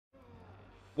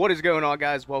What is going on,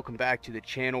 guys? Welcome back to the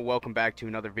channel. Welcome back to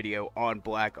another video on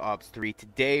Black Ops 3.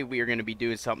 Today we are going to be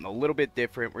doing something a little bit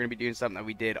different. We're going to be doing something that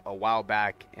we did a while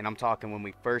back, and I'm talking when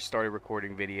we first started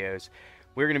recording videos.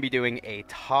 We're going to be doing a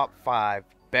top 5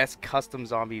 best custom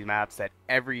zombie maps that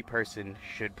every person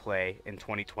should play in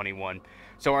 2021.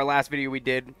 So our last video we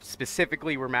did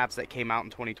specifically were maps that came out in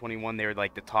 2021. They were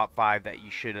like the top 5 that you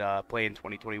should play in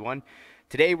 2021.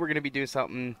 Today we're going to be doing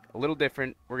something a little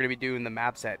different. We're going to be doing the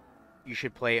maps that you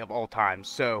should play of all time.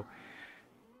 So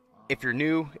if you're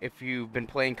new, if you've been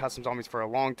playing custom zombies for a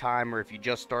long time, or if you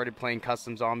just started playing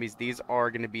custom zombies, these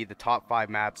are going to be the top 5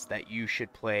 maps that you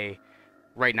should play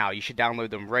right now. You should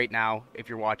download them right now if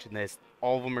you're watching this.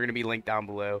 All of them are going to be linked down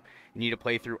below. You need to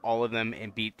play through all of them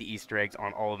and beat the Easter eggs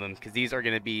on all of them, because these are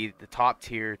going to be the top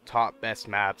tier, top best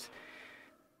maps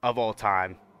of all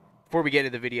time. Before we get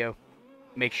into the video,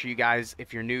 make sure you guys,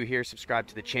 if you're new here, subscribe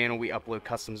to the channel. We upload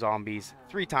custom zombies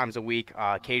 3 times a week.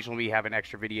 Occasionally we have an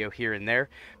extra video here and there,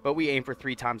 but we aim for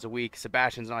 3 times a week.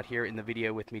 Sebastian's not here in the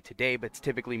video with me today, but it's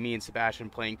typically me and Sebastian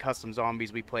playing custom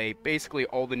zombies. We play basically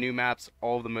all the new maps,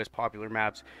 all of the most popular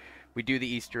maps. We do the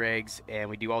Easter eggs, and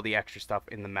we do all the extra stuff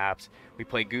in the maps. We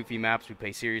play goofy maps, we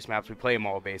play serious maps, we play them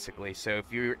all basically. So if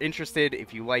you're interested,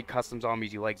 if you like custom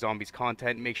zombies, you like zombies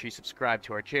content, make sure you subscribe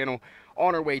to our channel.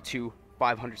 On our way to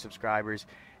 500 subscribers,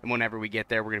 and whenever we get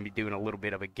there, we're going to be doing a little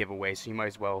bit of a giveaway, so you might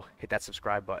as well hit that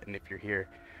subscribe button if you're here.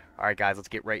 Alright guys, let's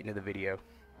get right into the video.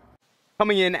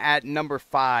 Coming in at number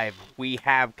 5, we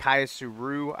have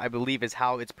KYASSURU, I believe is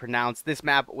how it's pronounced. This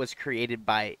map was created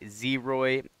by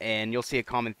ZeRoY, and you'll see a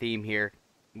common theme here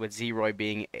with ZeRoY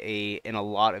being in a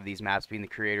lot of these maps, being the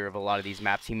creator of a lot of these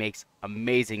maps. He makes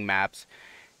amazing maps.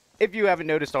 If you haven't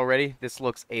noticed already, this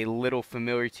looks a little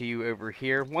familiar to you over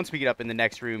here. Once we get up in the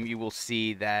next room, you will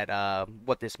see that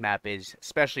what this map is,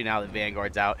 especially now that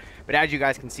Vanguard's out. But as you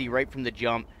guys can see right from the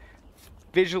jump,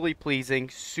 visually pleasing,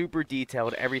 super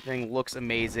detailed, everything looks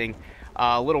amazing.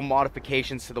 Little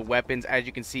modifications to the weapons. As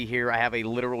you can see here, I have a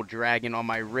literal dragon on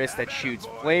my wrist that shoots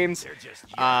flames.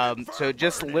 So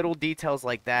just little details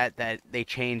like that they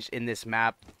changed in this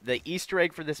map. The Easter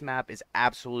egg for this map is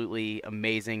absolutely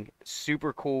amazing.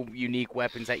 Super cool, unique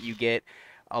weapons that you get.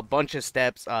 A bunch of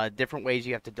steps, different ways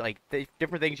you have to,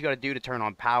 different things you got to do to turn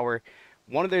on power.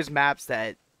 One of those maps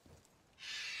that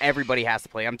everybody has to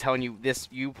play. I'm telling you,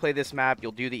 you play this map,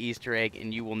 you'll do the Easter egg,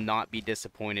 and you will not be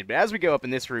disappointed. But as we go up in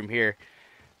this room here,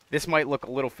 this might look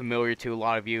a little familiar to a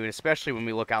lot of you, and especially when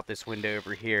we look out this window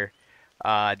over here,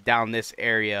 down this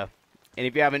area. And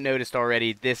if you haven't noticed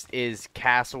already, this is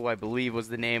Castle, I believe was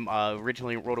the name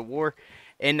originally in World of War.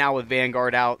 And now with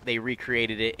Vanguard out, they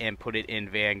recreated it and put it in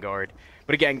Vanguard.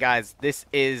 But again, guys, this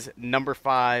is number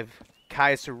 5.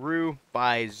 KYASSURU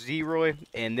by ZeRoY,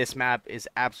 and this map is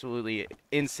absolutely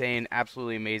insane,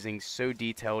 absolutely amazing, so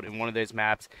detailed, and one of those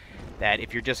maps that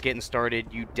if you're just getting started,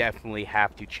 you definitely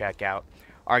have to check out.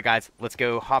 Alright guys, let's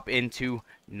go hop into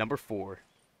number 4.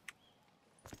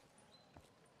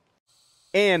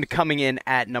 And coming in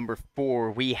at number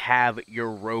 4, we have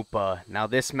EUROPA. Now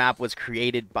this map was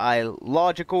created by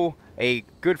Logical, a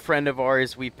good friend of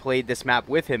ours. We played this map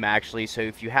with him actually, so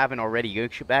if you haven't already, go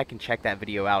back and check that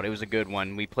video out. It was a good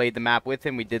one. We played the map with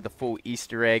him, we did the full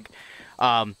Easter egg.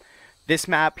 This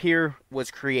map here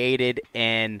was created,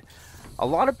 and a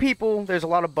lot of people, there's a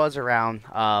lot of buzz around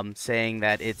saying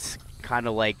that it's kind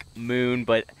of like Moon,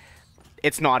 but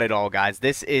it's not at all, guys.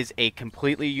 This is a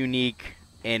completely unique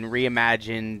and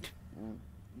reimagined,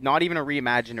 not even a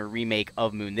reimagine or remake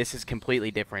of Moon. This is completely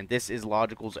different. This is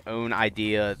Logical's own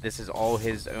idea. This is all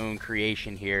his own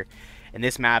creation here, and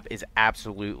this map is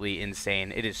absolutely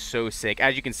insane. It is so sick.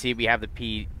 As you can see, we have the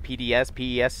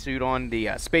PES suit on,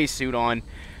 the space suit on.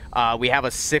 We have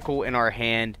a sickle in our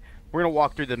hand. We're gonna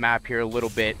walk through the map here a little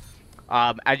bit.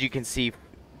 As you can see,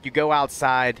 you go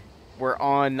outside. We're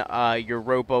on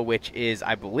EUROPA, which is,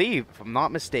 I believe, if I'm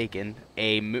not mistaken,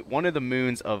 one of the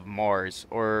moons of Mars,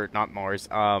 or not Mars,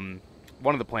 one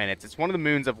of the planets. It's one of the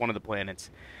moons of one of the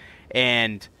planets.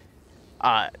 And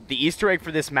the Easter egg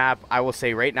for this map, I will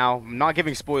say right now, I'm not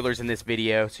giving spoilers in this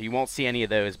video, so you won't see any of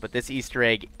those, but this Easter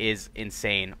egg is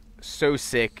insane. So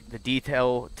sick. The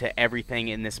detail to everything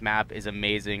in this map is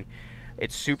amazing.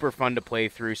 It's super fun to play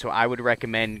through, so I would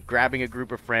recommend grabbing a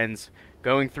group of friends,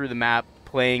 going through the map,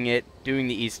 playing it, doing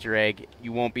the Easter egg.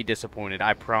 You won't be disappointed,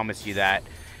 I promise you that.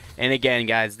 And again,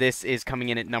 guys, this is coming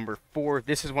in at number 4.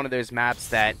 This is one of those maps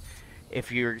that if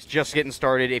you're just getting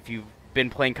started, if you've been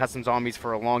playing custom zombies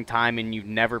for a long time and you've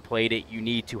never played it, you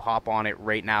need to hop on it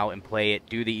right now and play it,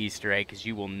 do the Easter egg, because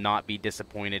you will not be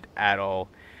disappointed at all.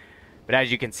 But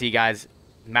as you can see, guys,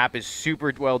 the map is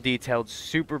super well detailed,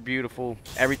 super beautiful.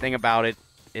 Everything about it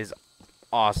is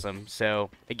awesome. So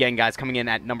again, guys, coming in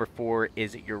at number 4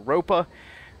 is EUROPA.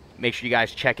 Make sure you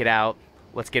guys check it out.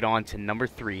 Let's get on to number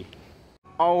 3.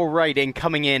 Alright, and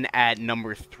coming in at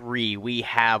number 3, we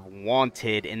have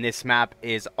Wanted, and this map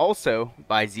is also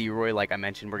by ZeRoY. Like I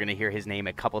mentioned, we're going to hear his name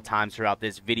a couple times throughout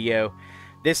this video.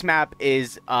 This map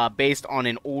is based on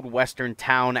an old western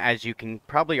town, as you can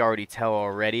probably already tell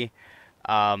already.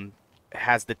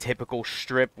 Has the typical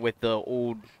strip with the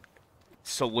old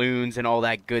saloons and all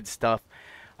that good stuff.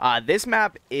 This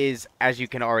map is, as you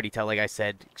can already tell, like I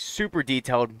said, super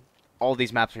detailed. All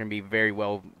these maps are going to be very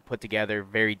well put together,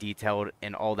 very detailed,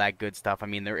 and all that good stuff. I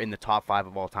mean, they're in the top 5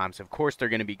 of all time, so of course they're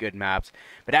going to be good maps.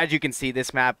 But as you can see,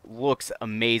 this map looks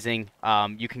amazing.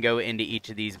 You can go into each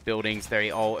of these buildings.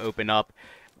 They all open up,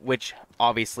 which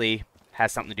obviously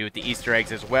has something to do with the Easter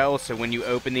eggs as well. So when you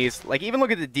open these, like, even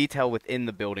look at the detail within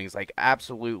the buildings, like,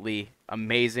 absolutely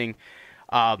amazing.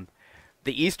 The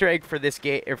Easter egg for this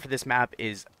game, or for this map,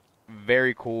 is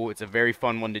very cool. It's a very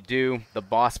fun one to do. The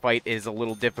boss fight is a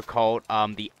little difficult.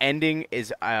 The ending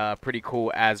is pretty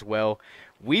cool as well.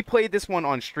 We played this one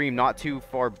on stream not too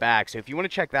far back, so if you want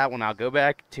to check that one out, go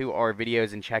back to our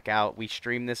videos and check out. We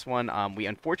streamed this one. We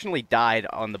unfortunately died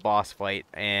on the boss fight,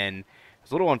 and it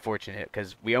was a little unfortunate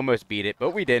because we almost beat it,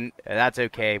 but we didn't. That's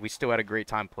okay. We still had a great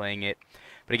time playing it.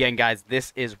 But again, guys,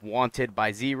 this is Wanted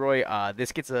by ZeRoY.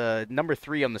 This gets a number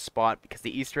 3 on the spot because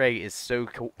the Easter egg is so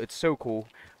cool. It's so cool.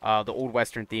 The old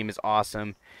western theme is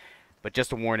awesome. But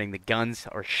just a warning, the guns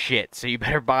are shit. So you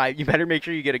better make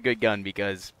sure you get a good gun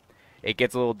because it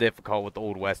gets a little difficult with the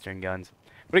old western guns.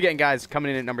 But again, guys,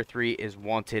 coming in at number 3 is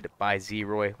Wanted by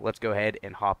ZeRoY. Let's go ahead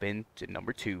and hop into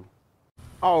number 2.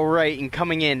 Alright, and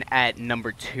coming in at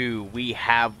number 2, we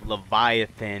have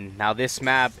Leviathan. Now, this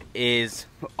map is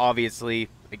obviously,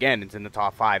 again, it's in the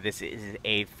top 5. This is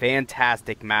a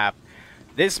fantastic map.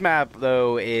 This map,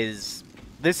 though, this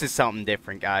is something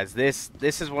different, guys. This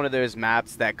is one of those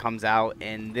maps that comes out,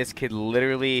 and this could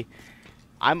literally,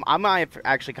 I'm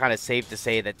actually kind of safe to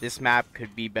say that this map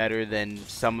could be better than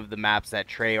some of the maps that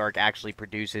Treyarch actually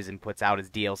produces and puts out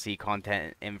as DLC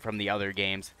content and from the other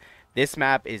games. This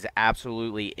map is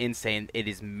absolutely insane. It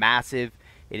is massive.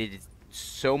 It is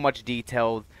so much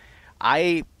detailed.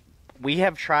 We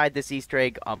have tried this Easter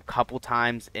egg a couple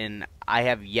times, and I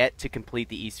have yet to complete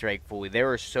the Easter egg fully.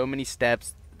 There are so many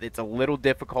steps. It's a little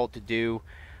difficult to do.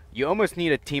 You almost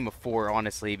need a team of 4,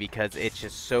 honestly, because it's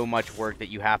just so much work that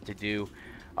you have to do.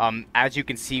 As you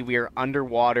can see, we are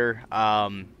underwater.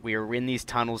 We are in these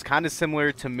tunnels, kind of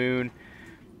similar to Moon.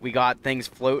 We got things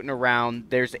floating around.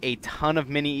 There's a ton of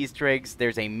mini Easter eggs.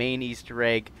 There's a main Easter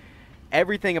egg.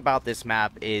 Everything about this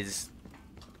map is,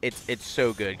 it's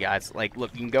so good, guys. Like,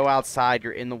 look, you can go outside.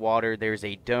 You're in the water. There's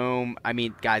a dome. I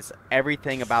mean, guys,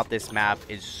 everything about this map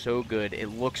is so good. It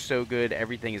looks so good.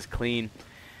 Everything is clean.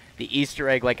 The Easter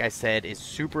egg, like I said, is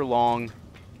super long.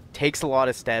 Takes a lot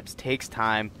of steps. Takes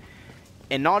time.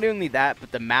 And not only that,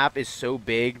 but the map is so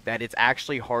big that it's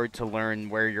actually hard to learn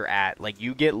where you're at. Like,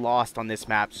 you get lost on this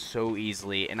map so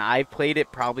easily. And I've played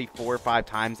it probably 4 or 5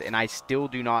 times, and I still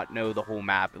do not know the whole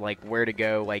map. Like, where to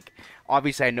go. Like,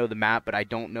 obviously I know the map, but I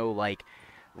don't know, like,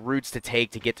 routes to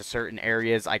take to get to certain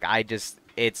areas. Like,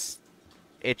 it's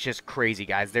just crazy,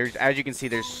 guys. There's, as you can see,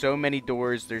 there's so many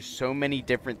doors. There's so many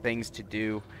different things to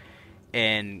do.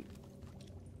 And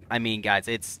I mean, guys,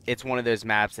 it's one of those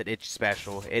maps that it's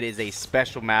special. It is a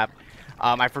special map.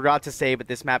 I forgot to say, but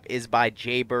this map is by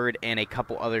Jaybird and a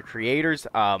couple other creators.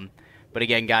 But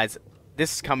again, guys,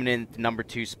 this is coming in the number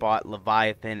 2 spot,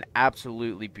 Leviathan.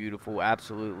 Absolutely beautiful,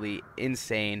 absolutely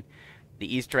insane.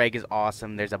 The Easter egg is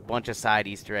awesome. There's a bunch of side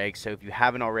Easter eggs, so if you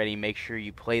haven't already, make sure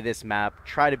you play this map.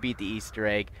 Try to beat the Easter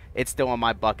egg. It's still on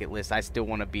my bucket list. I still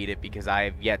want to beat it because I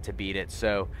have yet to beat it.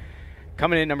 So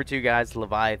coming in number 2, guys,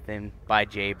 Leviathan by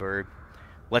Jaybird.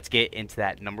 Let's get into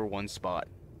that number 1 spot.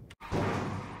 You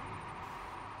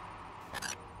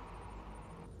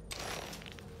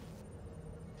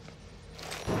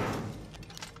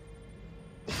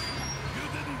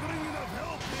didn't bring enough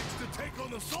help, Hicks, to take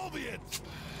on the Soviets!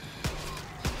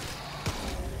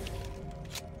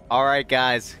 Alright,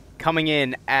 guys, coming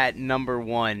in at number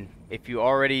 1. If you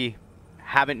already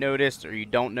haven't noticed or you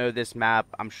don't know this map,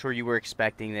 I'm sure you were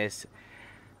expecting this.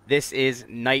 This is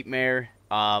Nightmare.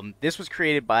 This was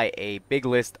created by a big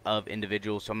list of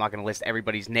individuals, so I'm not going to list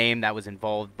everybody's name that was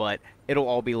involved, but it'll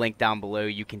all be linked down below.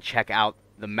 You can check out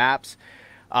the maps.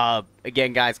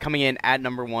 Again, guys, coming in at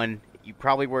number 1, you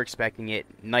probably were expecting it,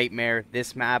 Nightmare.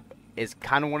 This map is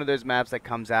kind of one of those maps that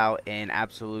comes out and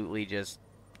absolutely just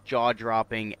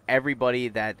jaw-dropping. Everybody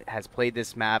that has played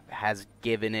this map has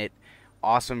given it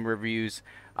awesome reviews.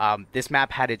 This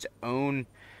map had its own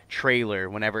trailer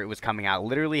whenever it was coming out.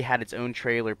 Literally had its own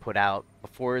trailer put out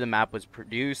before the map was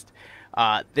produced.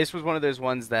 This was one of those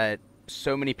ones that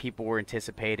so many people were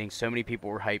anticipating, so many people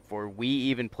were hyped for. We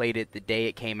even played it the day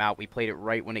it came out. We played it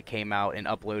right when it came out and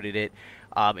uploaded it.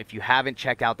 If you haven't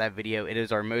checked out that video, it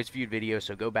is our most viewed video,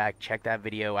 so go back, check that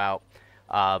video out,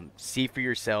 see for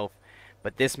yourself.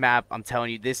 But this map, I'm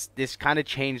telling you, this kind of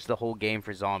changed the whole game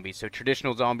for zombies. So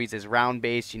traditional zombies is round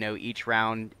based. You know, each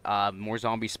round more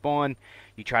zombies spawn.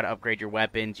 You try to upgrade your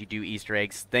weapons. You do Easter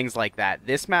eggs, things like that.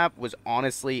 This map was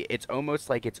honestly, it's almost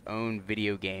like its own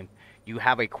video game. You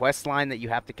have a quest line that you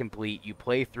have to complete. You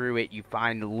play through it. You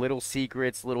find little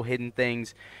secrets, little hidden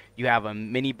things. You have a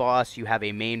mini boss. You have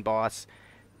a main boss.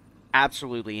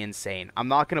 Absolutely insane. I'm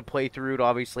not going to play through it,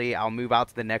 obviously. I'll move out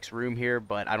to the next room here,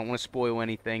 but I don't want to spoil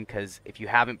anything, because if you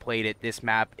haven't played it, this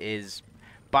map is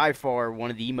by far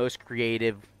one of the most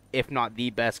creative, if not the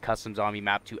best custom zombie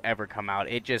map to ever come out.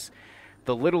 It just,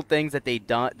 the little things that they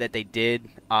did,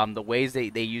 the ways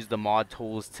they use the mod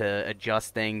tools to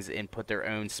adjust things and put their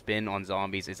own spin on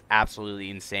zombies is absolutely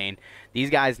insane. These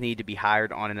guys need to be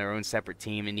hired on in their own separate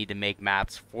team and need to make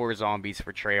maps for zombies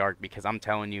for Treyarch, because I'm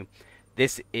telling you,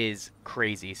 this is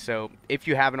crazy. So if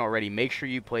you haven't already, make sure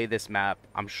you play this map.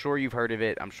 I'm sure you've heard of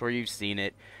it. I'm sure you've seen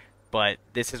it. But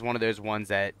this is one of those ones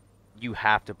that you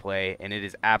have to play, and it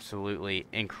is absolutely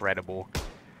incredible.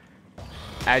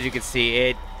 As you can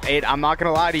see, I'm not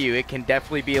going to lie to you, it can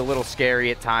definitely be a little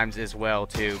scary at times as well,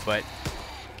 too. But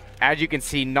as you can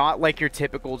see, not like your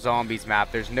typical zombies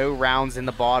map. There's no rounds in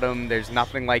the bottom. There's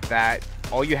nothing like that.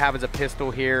 All you have is a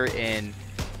pistol here, and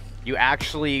you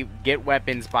actually get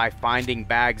weapons by finding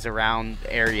bags around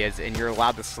areas, and you're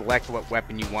allowed to select what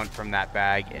weapon you want from that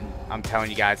bag. And I'm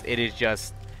telling you guys, it is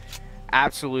just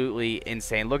absolutely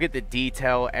insane. Look at the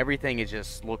detail. Everything is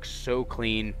just looks so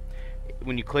clean.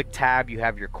 When you click tab, you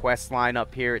have your quest line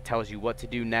up here. It tells you what to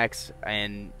do next,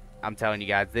 and I'm telling you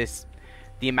guys,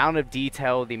 the amount of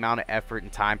detail, the amount of effort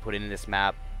and time put into this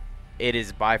map, it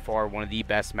is by far one of the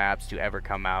best maps to ever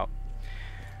come out.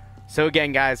 So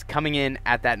again, guys, coming in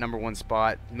at that #1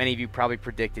 spot, many of you probably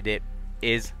predicted it,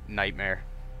 is Nightmare.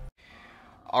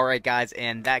 Alright guys,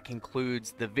 and that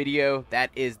concludes the video.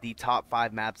 That is the top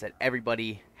 5 maps that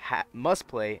everybody must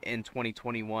play in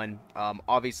 2021.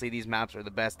 Obviously, these maps are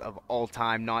the best of all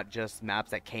time, not just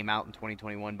maps that came out in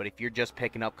 2021, but if you're just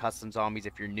picking up custom zombies,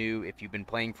 if you're new, if you've been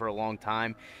playing for a long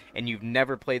time, and you've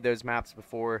never played those maps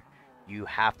before, you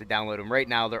have to download them right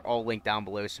now. They're all linked down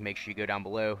below, so make sure you go down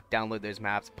below, download those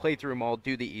maps, play through them all,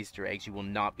 do the Easter eggs. You will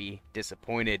not be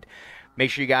disappointed. Make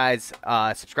sure you guys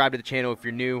subscribe to the channel if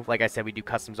you're new. Like I said, we do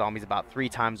custom zombies about 3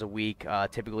 times a week.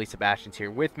 Typically, Sebastian's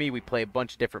here with me. We play a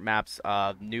bunch of different maps,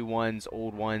 new ones,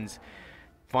 old ones,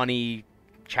 funny,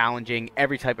 challenging,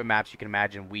 every type of maps you can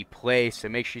imagine we play. So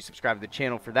make sure you subscribe to the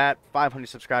channel for that. 500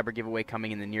 subscriber giveaway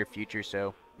coming in the near future,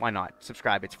 so why not?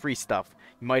 Subscribe. It's free stuff.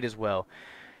 You might as well.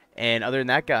 And other than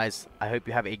that, guys, I hope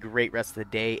you have a great rest of the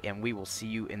day, and we will see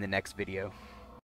you in the next video.